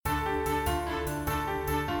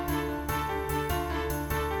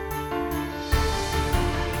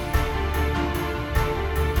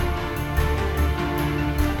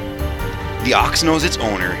The ox knows its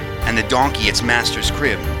owner, and the donkey its master's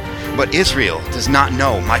crib. But Israel does not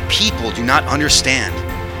know, my people do not understand.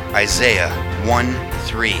 Isaiah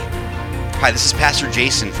 1:3. Hi, this is Pastor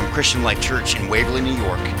Jason from Christian Life Church in Waverly, New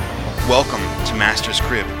York. Welcome to Master's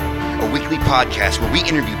Crib, a weekly podcast where we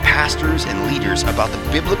interview pastors and leaders about the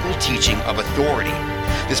biblical teaching of authority.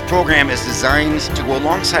 This program is designed to go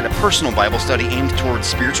alongside a personal Bible study aimed towards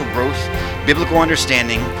spiritual growth, biblical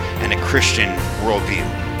understanding, and a Christian worldview.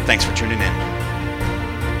 Thanks for tuning in.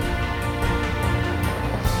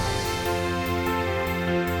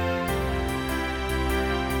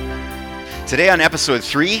 Today on episode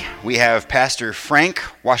 3, we have Pastor Frank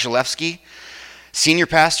Wasilewski, Senior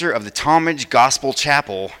Pastor of the Talmage Gospel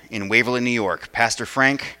Chapel in Waverly, New York. Pastor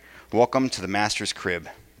Frank, welcome to the Master's Crib.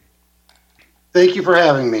 Thank you for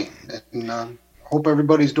having me, and hope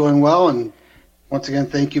everybody's doing well. And once again,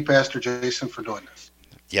 thank you, Pastor Jason, for doing this.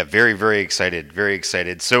 Yeah, very, very excited, very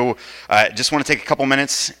excited. So just want to take a couple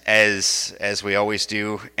minutes, as we always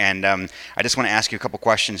do, and I just want to ask you a couple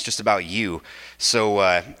questions just about you, so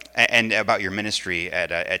and about your ministry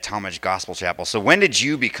at Talmage Gospel Chapel. So when did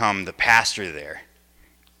you become the pastor there?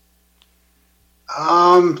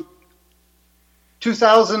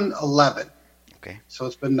 2011. Okay. So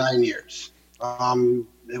it's been 9 years.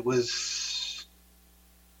 It was...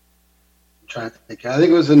 trying to think. I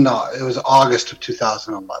think it was August of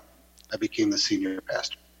 2011. I became the senior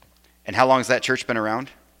pastor. And how long has that church been around?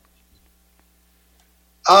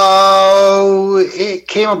 It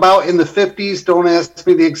came about in the 50s. Don't ask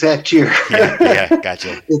me the exact year. Yeah,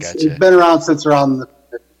 gotcha. It's been around since around the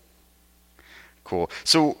 50s. Cool.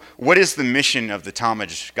 So what is the mission of the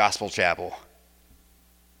Talmage Gospel Chapel?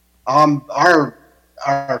 Our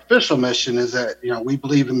official mission is that, we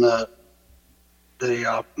believe in the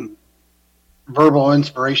verbal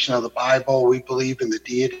inspiration of the Bible. We believe in the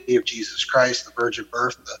deity of Jesus Christ, the virgin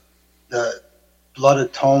birth, the blood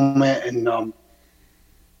atonement, and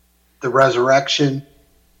the resurrection,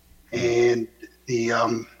 and the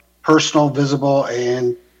personal, visible,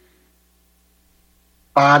 and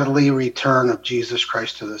bodily return of Jesus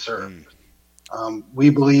Christ to this earth.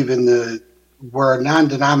 We believe we're a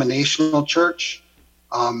non-denominational church.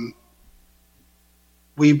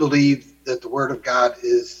 We believe that the Word of God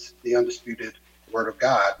is the undisputed Word of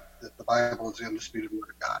God, that the Bible is the undisputed Word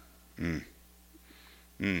of God.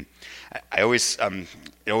 I always,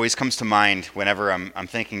 it always comes to mind whenever I'm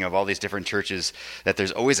thinking of all these different churches, that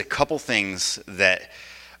there's always a couple things that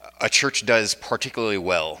a church does particularly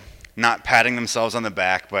well. Not patting themselves on the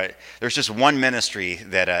back, but there's just one ministry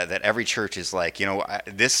that every church is like,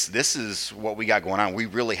 this is what we got going on. We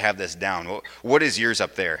really have this down. What is yours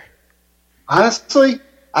up there? Honestly,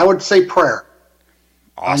 I would say prayer.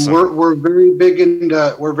 Awesome. We're very big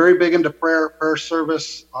into prayer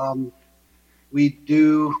service. We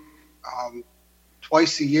do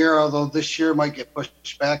twice a year, although this year might get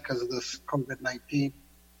pushed back because of this COVID-19.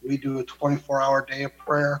 We do a 24-hour day of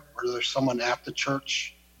prayer where there's someone at the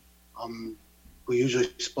church. We usually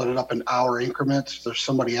split it up in hour increments. There's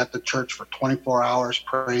somebody at the church for 24 hours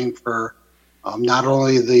praying for not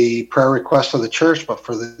only the prayer requests of the church, but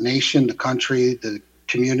for the nation, the country, the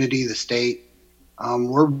community, the state.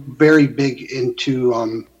 We're very big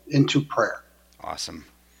into prayer. Awesome.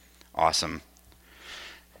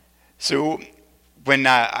 So when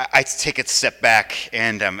I take a step back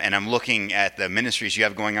and I'm looking at the ministries you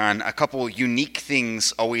have going on, a couple unique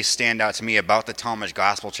things always stand out to me about the Talmage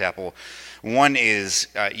Gospel Chapel. One is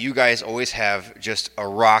you guys always have just a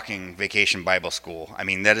rocking vacation Bible school. I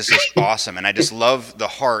mean, that is just awesome. And I just love the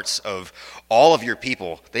hearts of all of your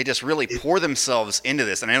people. They just really pour themselves into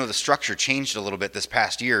this. And I know the structure changed a little bit this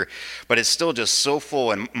past year, but it's still just so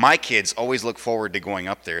full. And my kids always look forward to going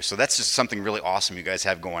up there. So that's just something really awesome you guys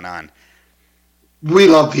have going on. We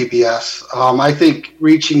love VBS. I think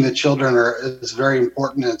reaching the children is very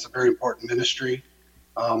important. It's a very important ministry.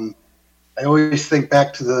 I always think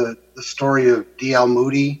back to the story of D.L.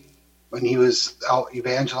 Moody when he was out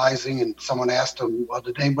evangelizing, and someone asked him, well,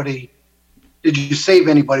 did you save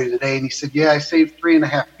anybody today? And he said, yeah, I saved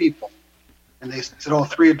 3.5 people. And they said,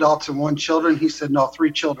 3 adults and 1 children? He said, no,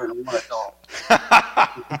 3 children and 1 adult.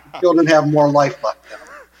 Children have more life left in them.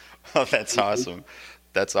 Oh, that's awesome.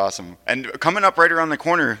 That's awesome. And coming up right around the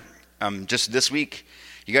corner, just this week,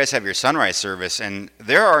 you guys have your sunrise service, and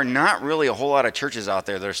there are not really a whole lot of churches out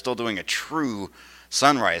there that are still doing a true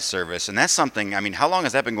sunrise service, and that's something. I mean, how long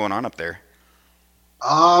has that been going on up there?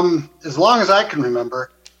 As long as I can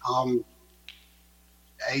remember.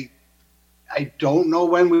 I don't know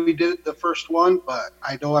when we did the first one, but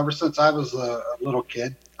I know ever since I was a little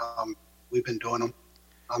kid, we've been doing them.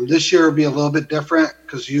 This year will be a little bit different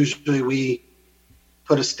because usually we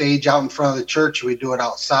put a stage out in front of the church. We do it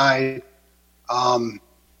outside.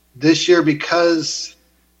 This year, because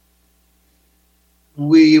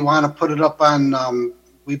we want to put it up on,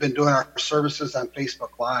 we've been doing our services on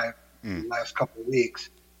Facebook Live the last couple of weeks.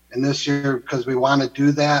 And this year, because we want to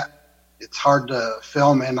do that, it's hard to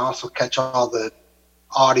film and also catch all the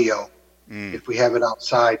audio if we have it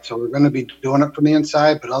outside. So we're going to be doing it from the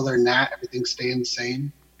inside, but other than that, everything's staying the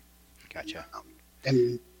same. Gotcha.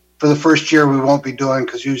 And for the first year, we won't be doing,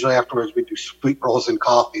 because usually afterwards we do sweet rolls and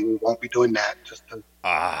coffee. We won't be doing that, just to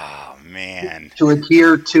to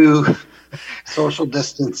adhere to social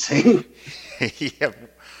distancing. Yeah,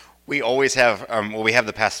 we always have. We have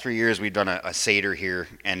the past 3 years. We've done a Seder here,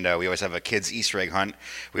 and we always have a kids' Easter egg hunt.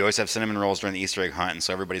 We always have cinnamon rolls during the Easter egg hunt, and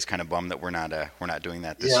so everybody's kind of bummed that we're not doing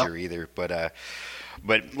that this year either. But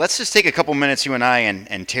let's just take a couple minutes, you and I,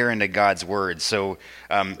 and tear into God's Word. So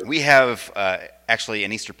we have actually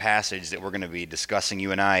an Easter passage that we're going to be discussing,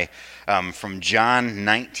 you and I, from John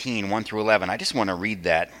 19, 1 through 11. I just want to read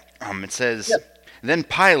that. It says, Then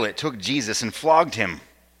Pilate took Jesus and flogged him.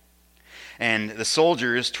 And the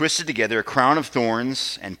soldiers twisted together a crown of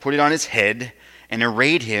thorns and put it on his head and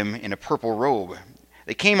arrayed him in a purple robe.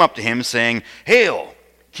 They came up to him saying, Hail,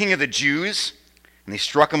 King of the Jews! And they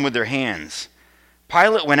struck him with their hands.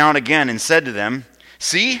 Pilate went out again and said to them,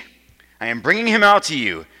 See, I am bringing him out to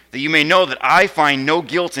you, that you may know that I find no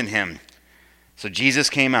guilt in him. So Jesus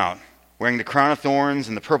came out, wearing the crown of thorns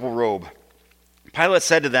and the purple robe. Pilate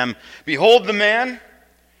said to them, Behold the man!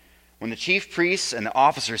 When the chief priests and the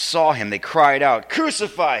officers saw him, they cried out,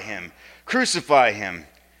 Crucify him! Crucify him!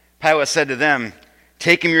 Pilate said to them,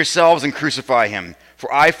 Take him yourselves and crucify him,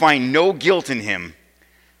 for I find no guilt in him.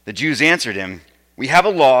 The Jews answered him, We have a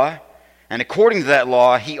law, and according to that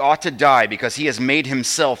law he ought to die because he has made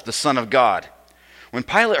himself the Son of God. When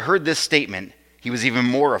Pilate heard this statement, he was even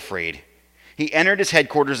more afraid. He entered his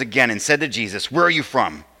headquarters again and said to Jesus, Where are you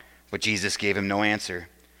from? But Jesus gave him no answer.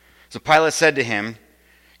 So Pilate said to him,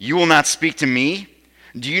 You will not speak to me?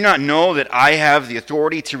 Do you not know that I have the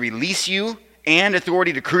authority to release you and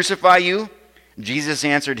authority to crucify you? Jesus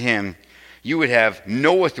answered him, You would have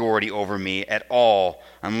no authority over me at all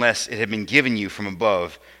unless it had been given you from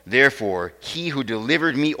above. Therefore, he who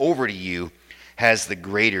delivered me over to you has the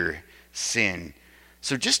greater sin.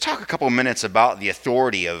 So just talk a couple minutes about the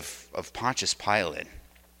authority of Pontius Pilate.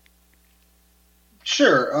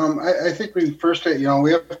 Sure. I think we first,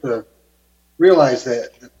 we have to realize that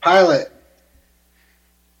Pilate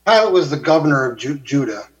was the governor of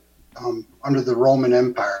Judah under the Roman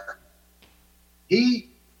Empire.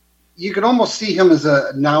 You could almost see him as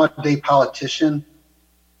a nowadays politician.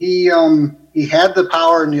 He had the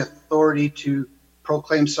power and the authority to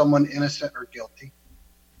proclaim someone innocent or guilty,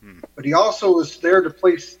 but he also was there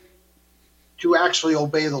to actually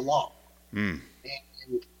obey the law.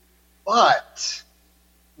 But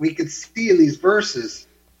we could see in these verses,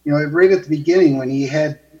 right at the beginning when he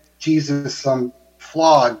had Jesus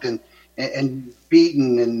flogged and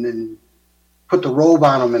beaten and put the robe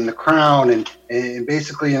on him and the crown and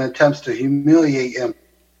basically in attempts to humiliate him,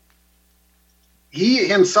 he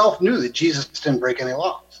himself knew that Jesus didn't break any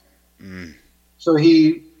laws. So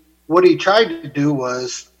what he tried to do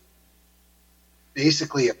was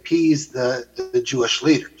basically appease the Jewish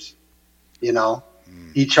leaders.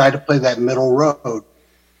 He tried to play that middle road.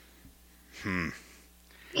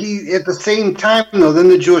 He, at the same time, though, then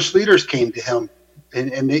the Jewish leaders came to him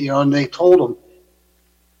and they told him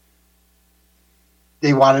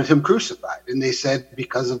they wanted him crucified. And they said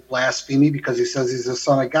because of blasphemy, because he says he's the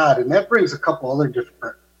Son of God. And that brings a couple other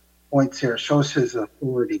different points here. It shows his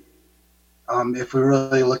authority if we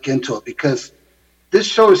really look into it. Because this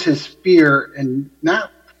shows his fear, and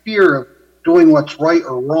not fear of doing what's right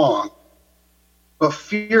or wrong, but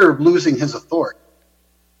fear of losing his authority.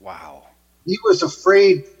 Wow. He was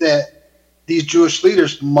afraid that these Jewish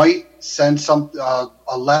leaders might send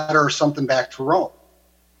a letter or something back to Rome,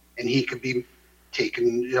 and he could be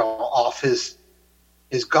taken, off his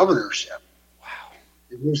governorship. Wow.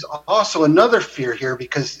 There's also another fear here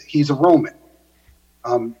because he's a Roman.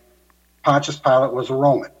 Pontius Pilate was a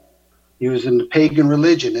Roman. He was in the pagan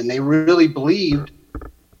religion, and they really believed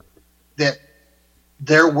that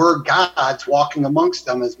there were gods walking amongst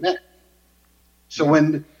them as men. So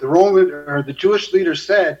when the Roman or the Jewish leader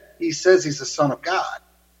he says he's the Son of God,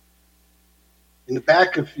 in the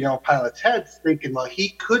back of Pilate's head, thinking, well, he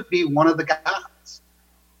could be one of the gods.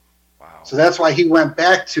 Wow. So that's why he went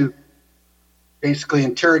back to basically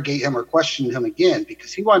interrogate him or question him again,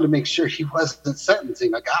 because he wanted to make sure he wasn't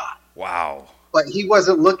sentencing a god. Wow. But he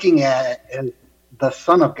wasn't looking at it as the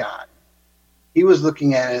Son of God. He was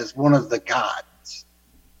looking at it as one of the gods.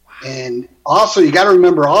 Wow. And also, you got to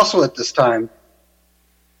remember also at this time,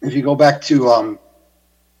 if you go back to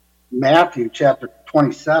Matthew chapter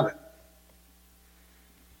 27,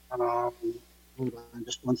 hold on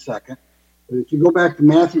just one second. But if you go back to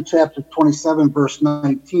Matthew chapter 27, verse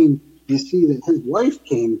 19, you see that his wife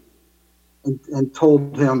came and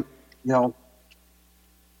told him,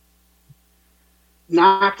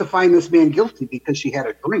 not to find this man guilty because she had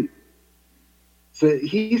a dream. So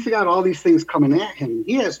he's got all these things coming at him.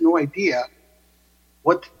 He has no idea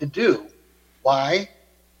what to do. Why?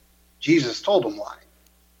 Jesus told him why.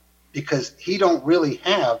 Because he don't really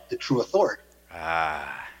have the true authority.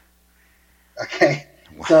 Okay.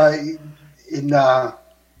 Wow. So in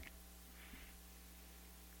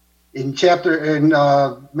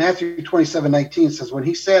Matthew 27:19 says, when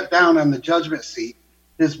he sat down on the judgment seat,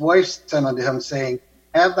 his wife said unto him, saying,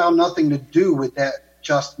 have thou nothing to do with that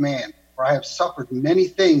just man, for I have suffered many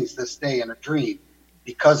things this day in a dream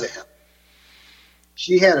because of him.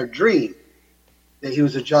 She had a dream that he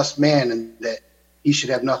was a just man and that he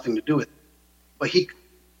should have nothing to do with it. But he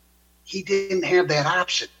didn't have that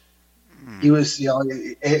option. He was,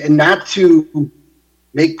 and not to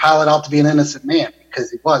make Pilate out to be an innocent man,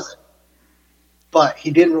 because he wasn't. But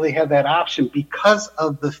he didn't really have that option because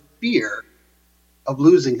of the fear of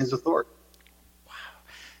losing his authority. Wow.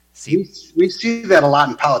 We see that a lot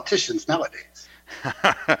in politicians nowadays.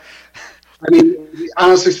 I mean,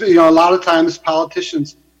 honestly, a lot of times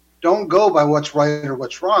politicians don't go by what's right or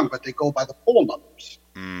what's wrong, but they go by the poll numbers.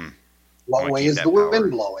 What way is the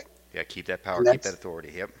wind blowing? Yeah, keep that power, keep that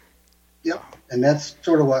authority. Yep. Wow. And that's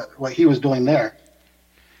sort of what he was doing there.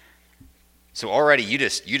 So already you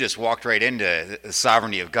just walked right into the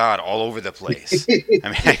sovereignty of God all over the place. I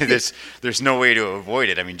mean, there's no way to avoid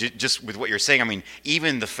it. I mean, just with what you're saying, I mean,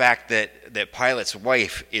 even the fact that Pilate's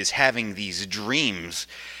wife is having these dreams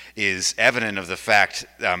is evident of the fact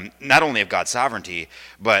not only of God's sovereignty,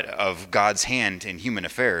 but of God's hand in human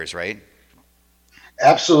affairs, right?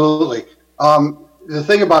 Absolutely. The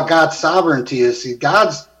thing about God's sovereignty is,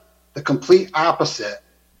 God's the complete opposite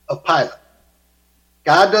of Pilate.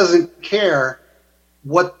 God doesn't care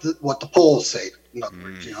what the polls say, in other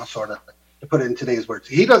words, sort of to put it in today's words.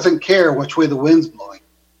 He doesn't care which way the wind's blowing.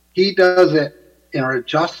 He does it in a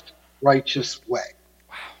just, righteous way.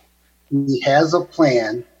 Wow. He has a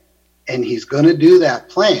plan, and he's going to do that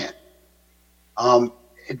plan.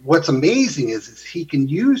 What's amazing is he can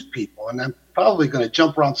use people, and I'm probably going to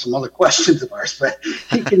jump around some other questions of ours, but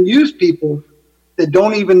he can use people that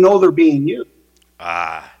don't even know they're being used.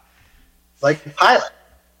 Like Pilate.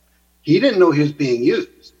 He didn't know he was being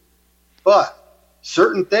used. But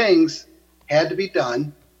certain things had to be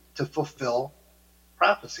done to fulfill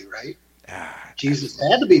prophecy, right? Jesus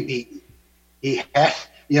had to be beaten. He had,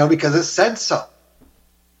 because it said so.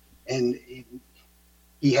 And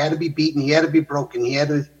he had to be beaten. He had to be broken. He had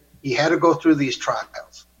to go through these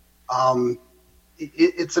trials.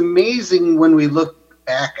 It's amazing when we look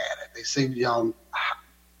back at it. They say,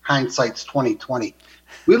 hindsight's 20/20.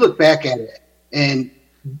 We look back at it, and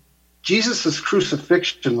Jesus'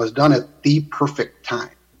 crucifixion was done at the perfect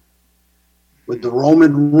time. With the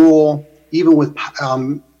Roman rule, even with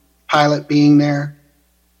Pilate being there,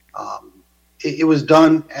 it was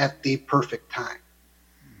done at the perfect time.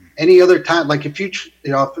 Any other time, like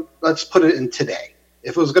let's put it in today.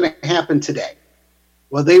 If it was going to happen today,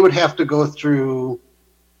 well, they would have to go through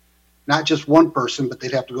not just one person, but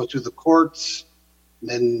they'd have to go through the courts,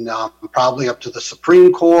 then probably up to the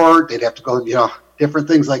Supreme Court. They'd have to go, different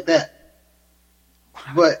things like that.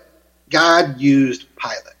 But God used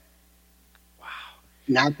Pilate. Wow.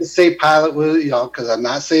 Not to say Pilate was, because I'm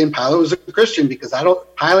not saying Pilate was a Christian, because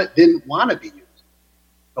Pilate didn't want to be used.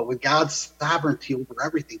 But with God's sovereignty over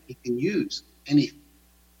everything, he can use anything.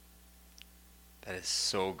 That is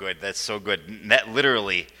so good. That's so good. And that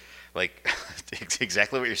literally,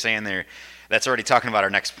 exactly what you're saying there. That's already talking about our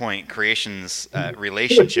next point, creation's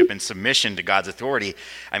relationship and submission to God's authority.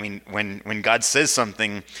 I mean, when God says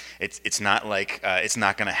something, it's not like it's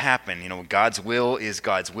not going to happen. God's will is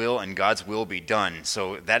God's will, and God's will be done.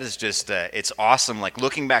 So that is just, it's awesome. Like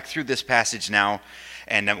looking back through this passage now,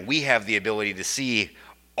 and we have the ability to see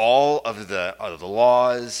all of the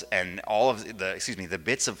laws and all of the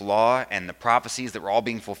bits of law and the prophecies that were all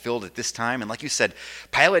being fulfilled at this time. And like you said,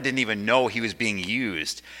 Pilate didn't even know he was being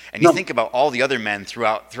used. And you think about all the other men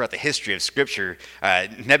throughout the history of Scripture.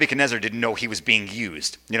 Nebuchadnezzar didn't know he was being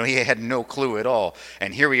used. He had no clue at all.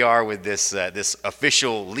 And here we are with this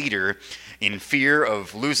official leader in fear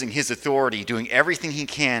of losing his authority, doing everything he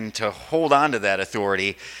can to hold on to that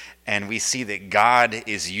authority. And we see that God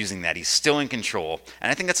is using that. He's still in control.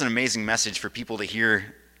 And I think that's an amazing message for people to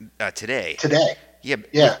hear today. Yeah.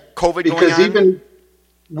 Yeah. With COVID going Because on. even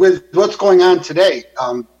with what's going on today,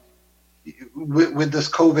 with this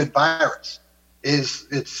COVID virus,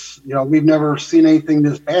 it's we've never seen anything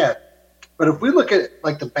this bad. But if we look at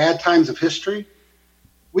like the bad times of history,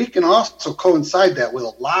 we can also coincide that with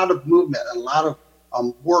a lot of movement, a lot of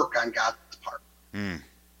work on God's part. Mm.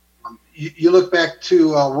 You look back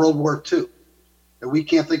to World War II. We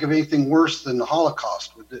can't think of anything worse than the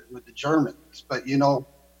Holocaust with the Germans. But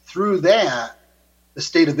through that, the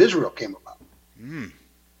state of Israel came about. Mm.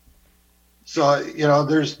 So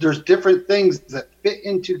there's different things that fit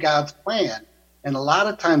into God's plan, and a lot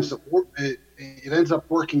of times it ends up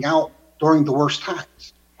working out during the worst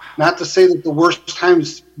times. Wow. Not to say that the worst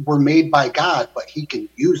times were made by God, but He can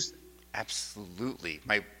use them. Absolutely.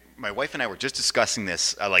 My wife and I were just discussing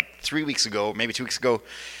this like 3 weeks ago, maybe 2 weeks ago.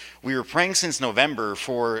 We were praying since November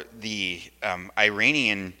for the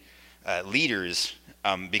Iranian leaders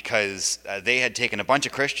because they had taken a bunch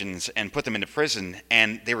of Christians and put them into prison,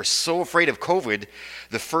 and they were so afraid of COVID.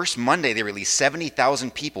 The first Monday, they released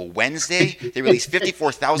 70,000 people. Wednesday, they released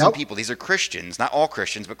 54,000 Yep. people. These are Christians, not all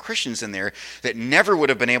Christians, but Christians in there that never would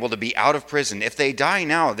have been able to be out of prison. If they die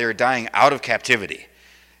now, they're dying out of captivity.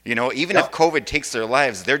 Even if COVID takes their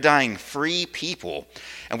lives, they're dying free people.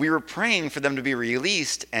 And we were praying for them to be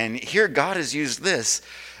released, and here God has used this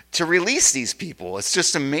to release these people. It's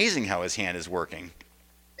just amazing how His hand is working.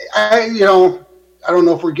 I don't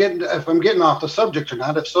know if I'm getting off the subject or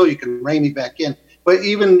not. If so, you can rein me back in. But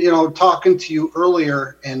even talking to you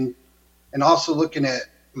earlier and also looking at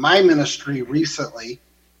my ministry recently,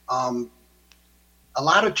 a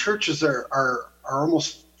lot of churches are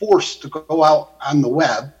almost forced to go out on the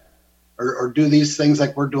web or do these things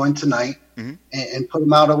like we're doing tonight, Mm-hmm. and put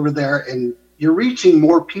them out over there, and you're reaching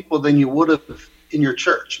more people than you would have in your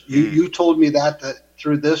church. You told me that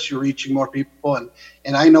through this you're reaching more people,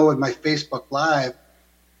 and I know in my Facebook Live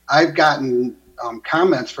I've gotten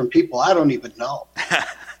comments from people I don't even know.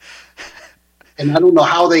 And I don't know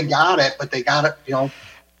how they got it, but they got it,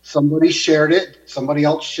 somebody shared it, somebody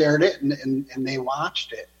else shared it, and they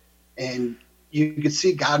watched it. And you could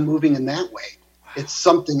see God moving in that way. It's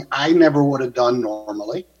something I never would have done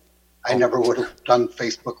normally. I never would have done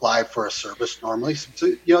Facebook Live for a service normally.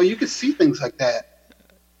 So, you could see things like that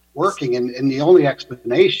working, and the only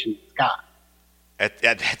explanation is God.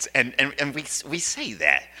 And we say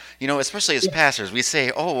that, especially as pastors, we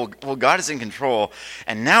say, oh, well, God is in control.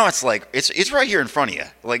 And now it's like, it's right here in front of you.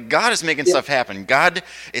 Like, God is making stuff happen. God,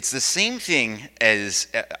 it's the same thing as,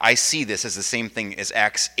 I see this as the same thing as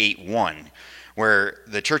Acts 8:1, where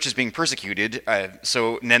the church is being persecuted,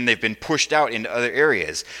 so then they've been pushed out into other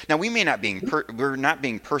areas. Now, we may not we're not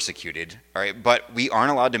being persecuted, all right, but we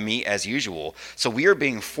aren't allowed to meet as usual. So we are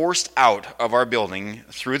being forced out of our building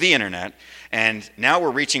through the internet, and now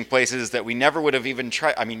we're reaching places that we never would have even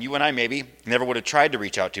tried. I mean, you and I maybe never would have tried to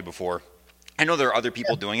reach out to before. I know there are other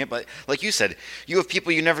people doing it, but like you said, you have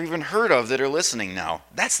people you never even heard of that are listening now.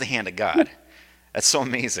 That's the hand of God. That's so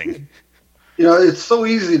amazing. It's so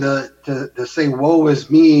easy to say, woe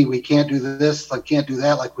is me, we can't do this, I can't do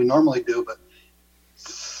that like we normally do. But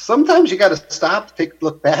sometimes you got to stop,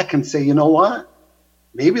 look back and say, you know what?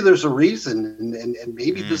 Maybe there's a reason, and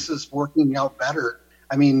maybe this is working out better.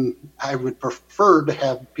 I mean, I would prefer to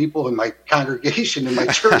have people in my congregation, in my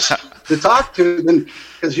church to talk to than,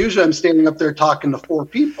 because usually I'm standing up there talking to 4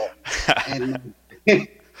 people. And a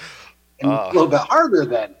little bit harder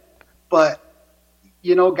then. But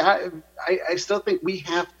God, I still think we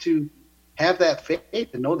have to have that faith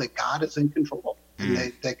and know that God is in control,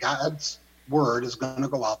 and that God's word is going to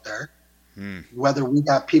go out there, whether we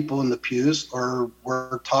got people in the pews or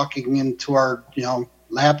we're talking into our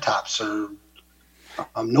laptops or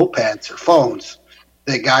notepads or phones,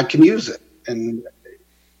 that God can use it. And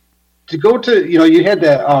to go to you had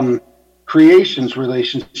that creation's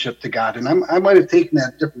relationship to God, and I might have taken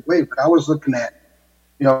that a different way, but I was looking at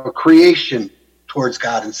creation towards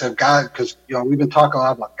God and said God, because we've been talking a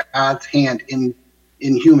lot about God's hand in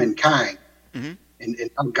humankind, and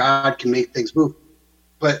how God can make things move.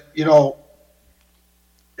 But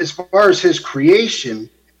as far as His creation,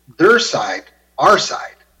 their side, our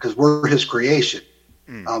side, because we're His creation,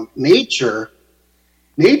 nature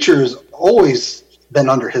has always been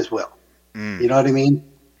under His will. You know what I mean?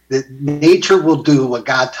 That nature will do what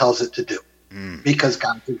God tells it to do, because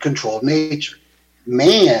God's in control of nature.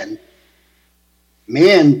 Man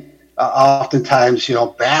oftentimes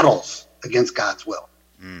battles against God's will,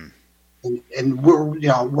 and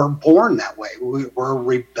we're born that way. We're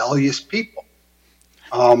rebellious people.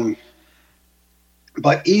 But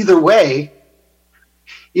either way,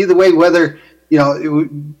 whether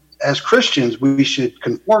as Christians we should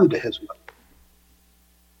conform to His will,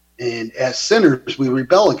 And as sinners, we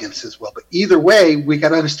rebel against his will. But either way, we got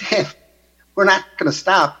to understand we're not going to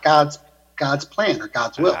stop God's plan or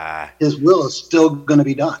God's will. His will is still going to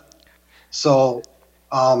be done. So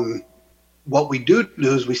what we do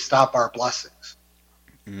is we stop our blessings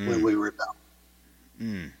when we rebel.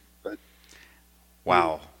 But,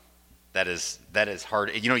 wow. That is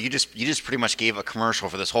hard. You know, you just pretty much gave a commercial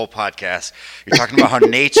for this whole podcast. You're talking about how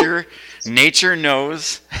nature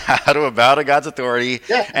knows how to bow to God's authority,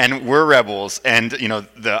 and we're rebels. And you know,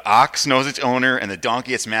 the ox knows its owner, and the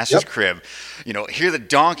donkey its master's crib. You know, here the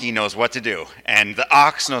donkey knows what to do, and the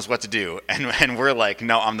ox knows what to do, and we're like,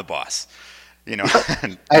 no, I'm the boss. You know,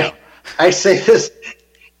 I say this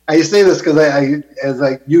because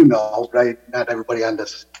right? Not everybody on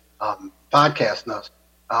this podcast knows.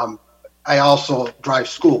 I also drive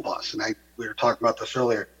school bus, and we were talking about this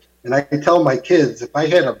earlier. And I tell my kids, if I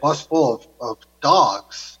had a bus full of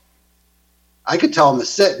dogs, I could tell them to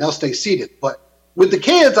sit, and they'll stay seated. But with the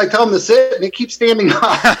kids, I tell them to sit, and they keep standing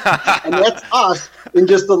up. And that's us in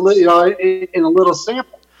just in a little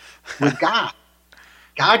sample. With God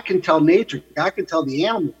can tell nature, God can tell the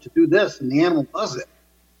animal to do this, and the animal does it.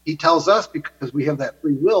 He tells us because we have that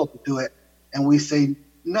free will to do it, and we say,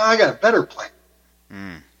 no, I got a better plan.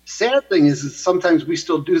 Sad thing is sometimes we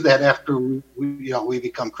still do that after we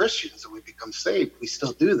become Christians and we become saved. We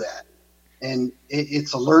still do that, and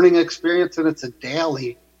it's a learning experience, and it's a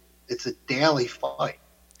daily fight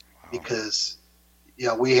because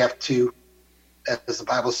we have to, as the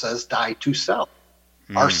Bible says, die to self.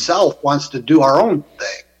 Our self wants to do our own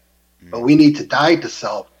thing, but we need to die to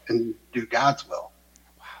self and do God's will.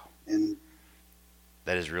 Wow, and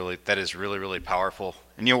that is really, really powerful.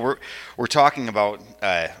 And we're talking about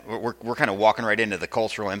we're kind of walking right into the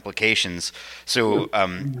cultural implications. So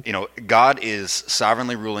God is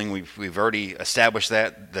sovereignly ruling. We've already established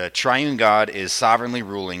that the triune God is sovereignly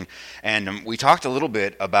ruling, and we talked a little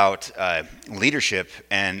bit about leadership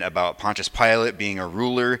and about Pontius Pilate being a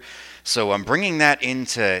ruler. So I'm bringing that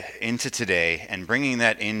into today and bringing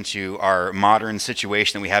that into our modern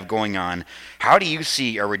situation that we have going on. How do you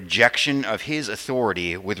see a rejection of his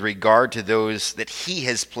authority with regard to those that he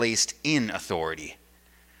has placed in authority?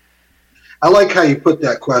 I like how you put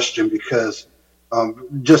that question because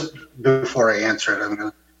just before I answer it,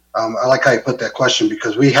 I like how you put that question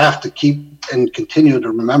because we have to keep and continue to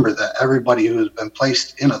remember that everybody who has been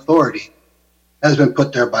placed in authority has been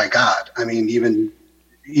put there by God. I mean, even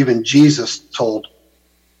Jesus told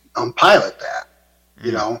Pilate that,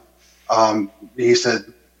 he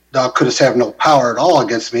said, thou couldst have no power at all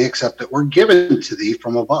against me except that we're given to thee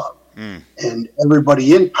from above. And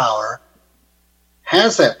everybody in power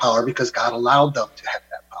has that power because God allowed them to have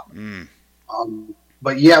that power.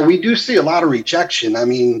 But yeah, we do see a lot of rejection. I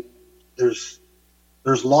mean, there's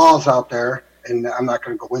laws out there, and I'm not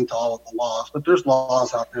going to go into all of the laws, but there's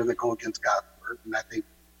laws out there that go against God's word, and I think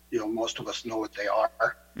most of us know what they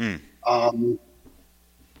are. And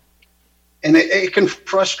it can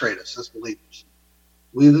frustrate us as believers.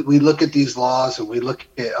 We look at these laws and we look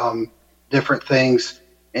at different things,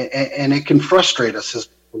 and it can frustrate us as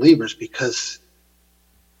believers because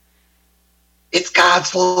it's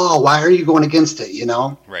God's law. Why are you going against it?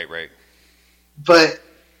 Right. But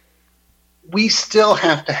we still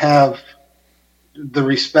have to have the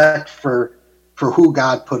respect for who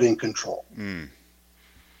God put in control.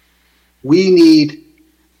 We need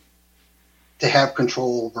to have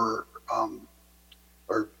control over,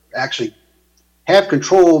 or actually have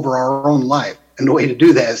control over our own life. And the way to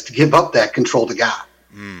do that is to give up that control to God.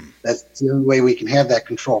 That's the only way we can have that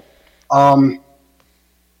control.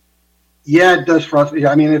 Yeah, it does frustrate.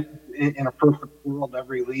 I mean, if in a perfect world,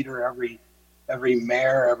 every leader, every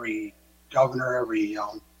mayor, every governor, every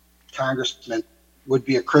congressman would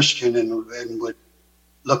be a Christian and would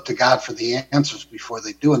look to God for the answers before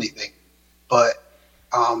they do anything. But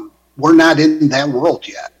we're not in that world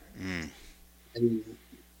yet. And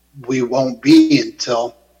we won't be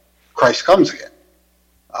until Christ comes again.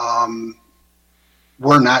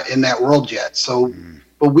 We're not in that world yet. So,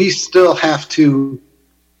 but we still have to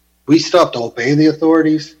obey the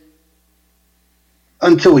authorities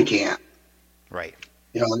until we can't. Right.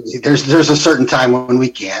 There's a certain time when we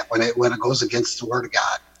can't, when it goes against the word of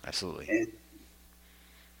God. Absolutely.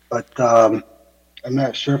 But I'm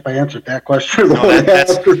not sure if I answered that question. No,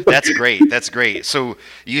 that's great. That's great. So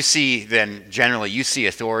you see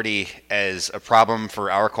authority as a problem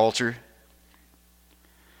for our culture?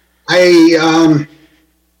 That's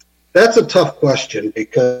a tough question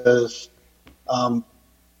because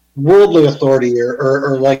worldly authority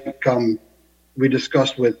or like we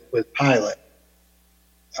discussed with Pilate.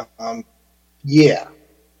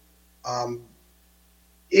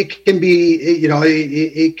 it can be,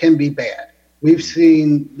 it can be bad. We've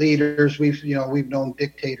seen leaders, we've known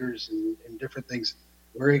dictators and different things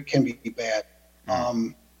where it can be bad.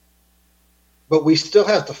 But we still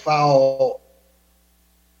have to follow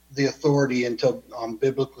the authority until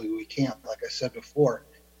biblically we can't, like I said before.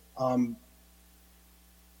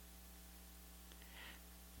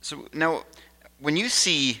 So now, when you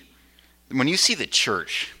see the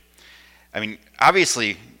church, I mean,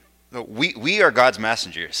 obviously, we are God's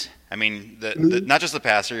messengers. I mean, not just the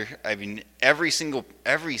pastor. I mean, every single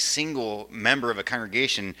member of a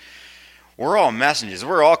congregation. We're all messengers.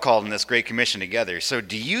 We're all called in this Great Commission together. So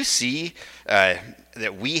do you see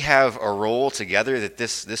that we have a role together, that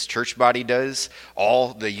this church body does,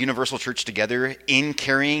 all the universal church together, in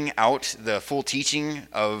carrying out the full teaching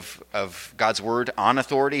of God's word on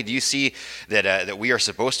authority? Do you see that we are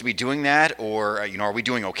supposed to be doing that, or are we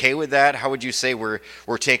doing okay with that? How would you say we're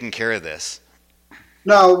taking care of this?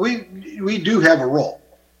 No, we do have a role.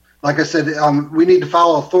 Like I said, we need to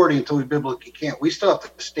follow authority until we biblically can't. We still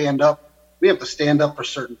have to stand up. We have to stand up for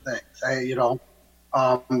certain things.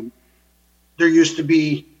 There used to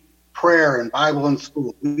be prayer and Bible in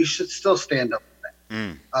school. We should still stand up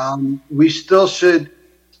for that. We still should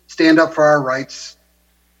stand up for our rights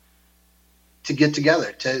to get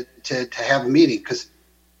together, to have a meeting. Because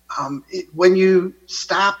when you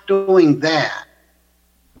stop doing that,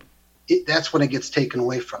 that's when it gets taken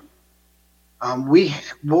away from you.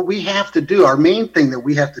 What we have to do, our main thing that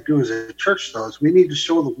we have to do as a church, though, is we need to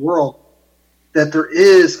show the world that there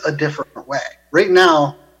is a different way. Right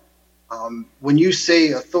now, when you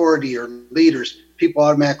say authority or leaders, people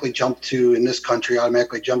automatically jump to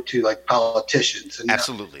like politicians. And,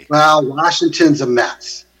 absolutely. Washington's a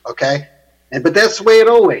mess, okay? But that's the way it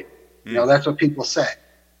always, that's what people say.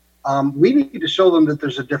 We need to show them that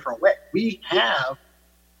there's a different way. We have,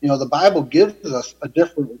 the Bible gives us a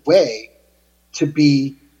different way to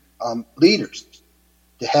be leaders,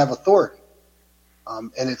 to have authority.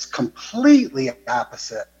 And it's completely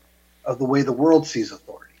opposite of the way the world sees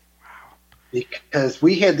authority. Wow. Because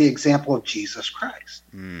we had the example of Jesus Christ.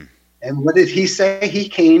 And what did he say? He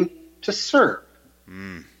came to serve.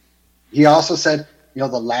 He also said, the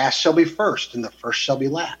last shall be first and the first shall be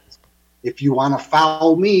last. If you want to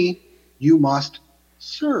follow me, you must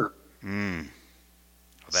serve. Well,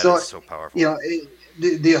 that is so powerful.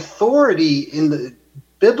 The authority in the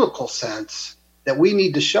biblical sense that we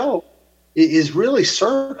need to show is really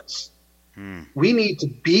service. We need to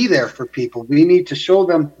be there for people. We need to show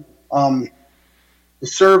them, to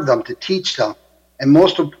serve them, to teach them, and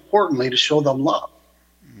most importantly, to show them love.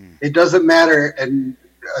 It doesn't matter. And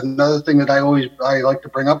another thing that I like to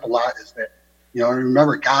bring up a lot is that,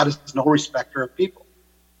 remember, God is no respecter of people.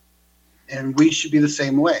 And we should be the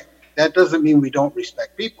same way. That doesn't mean we don't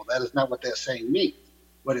respect people. That is not what that saying means.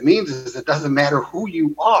 What it means is it doesn't matter who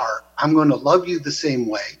you are. I'm going to love you the same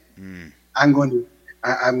way. I'm going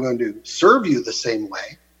to serve you the same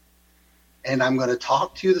way, and I'm going to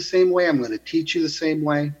talk to you the same way. I'm going to teach you the same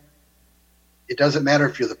way. It doesn't matter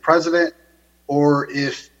if you're the president or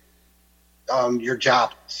if you're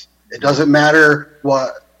jobless. It doesn't matter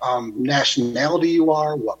what nationality you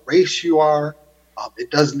are, what race you are.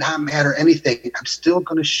 It does not matter anything. I'm still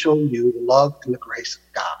going to show you the love and the grace of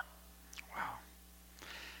God. Wow,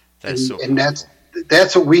 that's so. And that's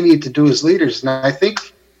what we need to do as leaders. And I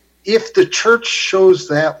think if the church shows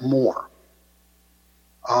that more,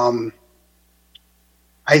 I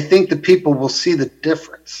think the people will see the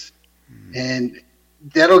difference, and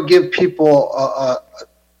that'll give people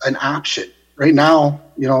an option. Right now,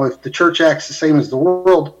 if the church acts the same as the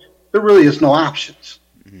world, there really is no options.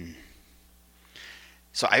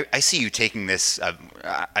 So I see you taking this.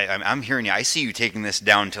 I'm hearing you. I see you taking this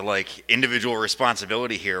down to like individual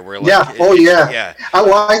responsibility here. Where yeah.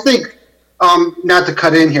 I think. Not to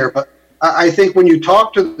cut in here, but I think when you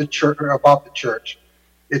talk to the church about the church,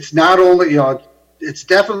 it's not only, it's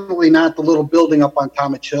definitely not the little building up on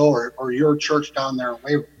Talmadge Hill or your church down there in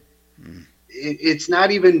Waverly. It's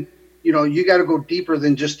not even, you got to go deeper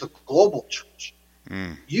than just the global church.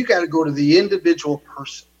 You got to go to the individual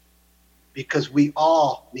person, because we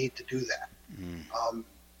all need to do that.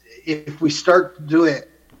 If we start to do it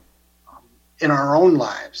in our own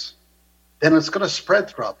lives, then it's going to spread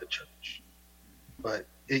throughout the church. But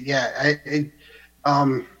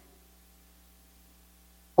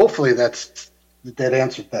hopefully that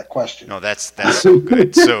answered that question. No, that's so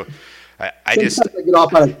good. So I get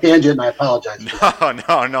off on a tangent, and I apologize.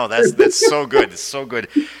 No, that's so good. It's so good.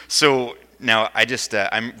 So Now,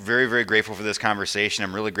 I'm very, very grateful for this conversation.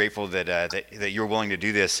 I'm really grateful that you're willing to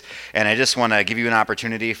do this. And I just want to give you an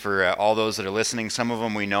opportunity for all those that are listening. Some of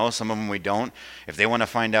them we know, some of them we don't. If they want to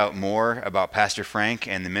find out more about Pastor Frank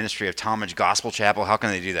and the ministry of Talmadge Gospel Chapel, how can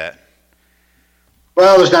they do that?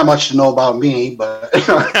 Well, there's not much to know about me, but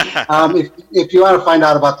if you want to find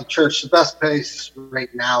out about the church, the best place right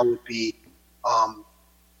now would be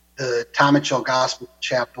the Talmadge Hill Gospel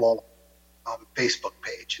Chapel Facebook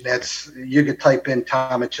page. And that's, you could type in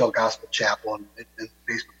Talmadge Hill Gospel Chapel and the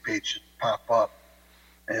Facebook page should pop up,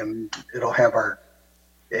 and it'll have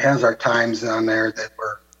it has our times on there that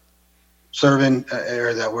we're serving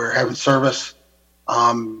or that we're having service.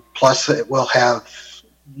 Plus it will have,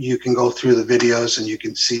 you can go through the videos and you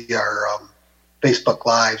can see our Facebook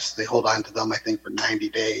lives. They hold on to them, I think, for 90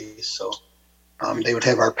 days. So they would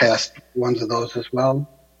have our past ones of those as well.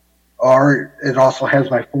 Or it also has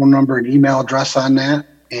my phone number and email address on that.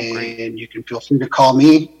 And you can feel free to call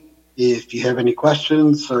me if you have any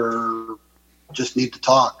questions or just need to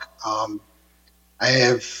talk. I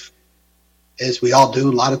have, as we all do,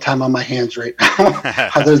 a lot of time on my hands right now,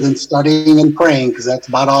 other than studying and praying, because that's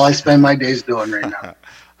about all I spend my days doing right now.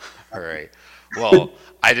 All right. Well,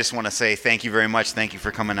 I just want to say thank you very much. Thank you for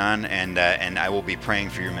coming on, and I will be praying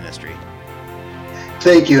for your ministry.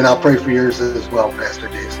 Thank you, and I'll pray for yours as well, Pastor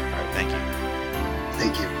Jason. All right, thank you.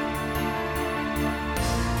 Thank you.